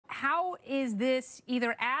How is this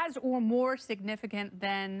either as or more significant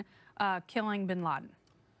than killing bin Laden?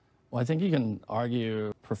 Well, I think you can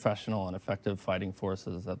argue professional and effective fighting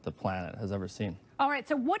forces that the planet has ever seen. All right,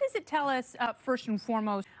 so what does it tell us first and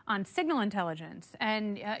foremost on signal intelligence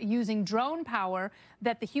and using drone power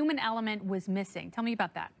that the human element was missing? Tell me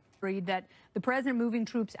about that. Read that the president moving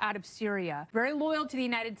troops out of Syria, very loyal to the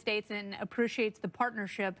United States and appreciates the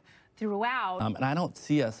partnership throughout. And I don't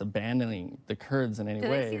see us abandoning the Kurds in any way. Do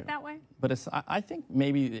they see it that way? But I think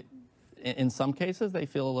maybe in some cases they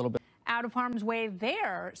feel a little bit out of harm's way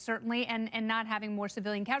there, certainly, and not having more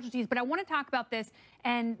civilian casualties. But I want to talk about this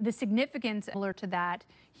and the significance similar to that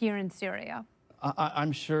here in Syria.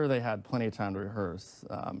 I'm sure they had plenty of time to rehearse.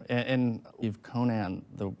 And Conan,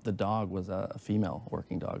 the dog, was a female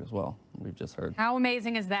working dog as well. We've just heard. How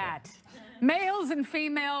amazing is that? Males and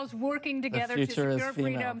females working together to secure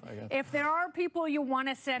freedom. If there are people you want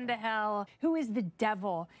to send to hell, who is the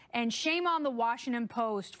devil? And shame on the Washington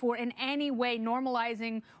Post for in any way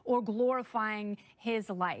normalizing or glorifying his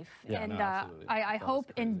life. Yeah, and no, I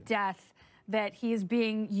hope in death that he is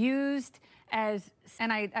being used as,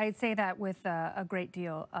 and I say that with a great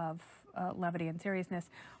deal of levity and seriousness.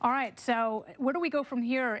 All right, so where do we go from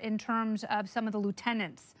here in terms of some of the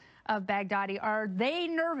lieutenants of Baghdadi? Are they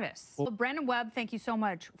nervous? Well, Brandon Webb, thank you so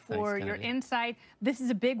much for your insight. This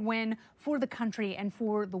is a big win for the country and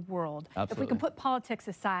for the world. Absolutely. If we can put politics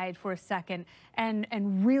aside for a second and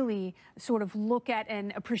really sort of look at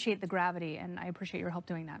and appreciate the gravity, and I appreciate your help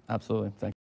doing that. Absolutely. Thank you.